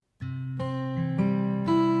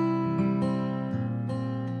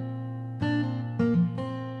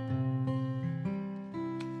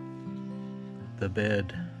The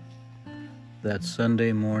bed. That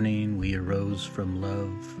Sunday morning we arose from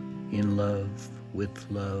love, in love, with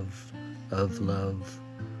love, of love.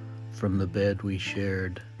 From the bed we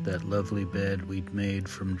shared, that lovely bed we'd made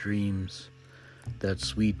from dreams. That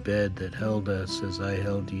sweet bed that held us as I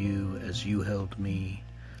held you, as you held me.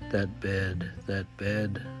 That bed, that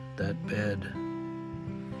bed, that bed.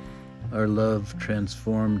 Our love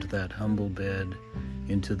transformed that humble bed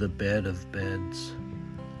into the bed of beds.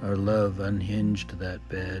 Our love unhinged that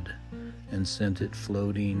bed and sent it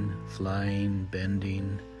floating, flying,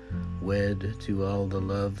 bending, wed to all the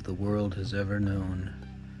love the world has ever known,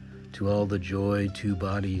 to all the joy two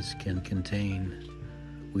bodies can contain.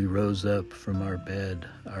 We rose up from our bed,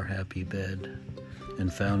 our happy bed,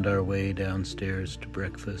 and found our way downstairs to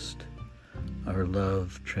breakfast. Our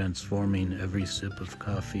love transforming every sip of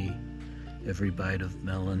coffee, every bite of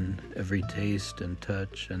melon, every taste and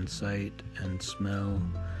touch and sight and smell,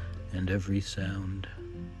 and every sound.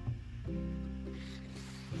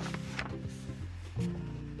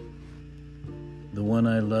 The one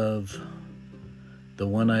I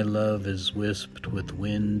love is wisped with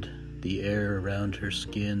wind. The air around her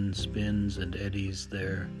skin spins and eddies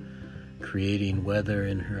there, creating weather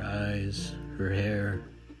in her eyes, her hair.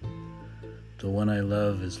 The one I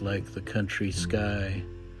love is like the country sky,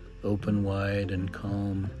 open wide and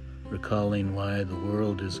calm, recalling why the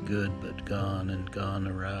world is good but gone and gone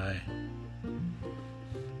awry.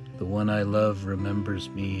 The one I love remembers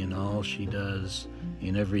me in all she does,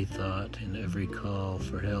 in every thought, in every call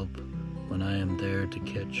for help when I am there to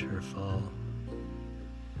catch her fall.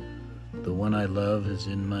 The one I love is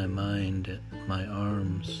in my mind, my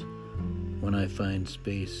arms, when I find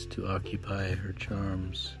space to occupy her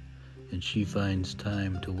charms, and she finds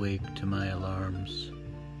time to wake to my alarms.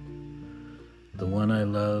 The one I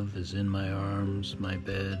love is in my arms, my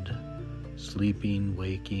bed, sleeping,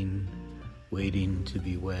 waking, waiting to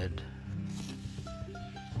be wed.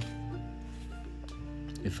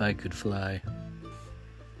 If I could fly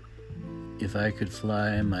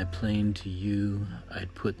my plane to you,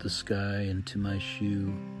 I'd put the sky into my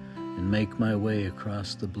shoe and make my way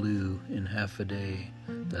across the blue in half a day.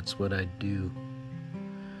 That's what I'd do,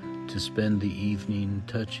 to spend the evening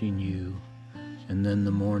touching you, and then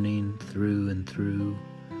the morning through and through,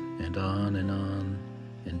 and on,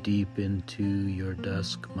 and deep into your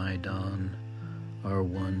dusk, my dawn, our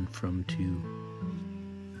one from two.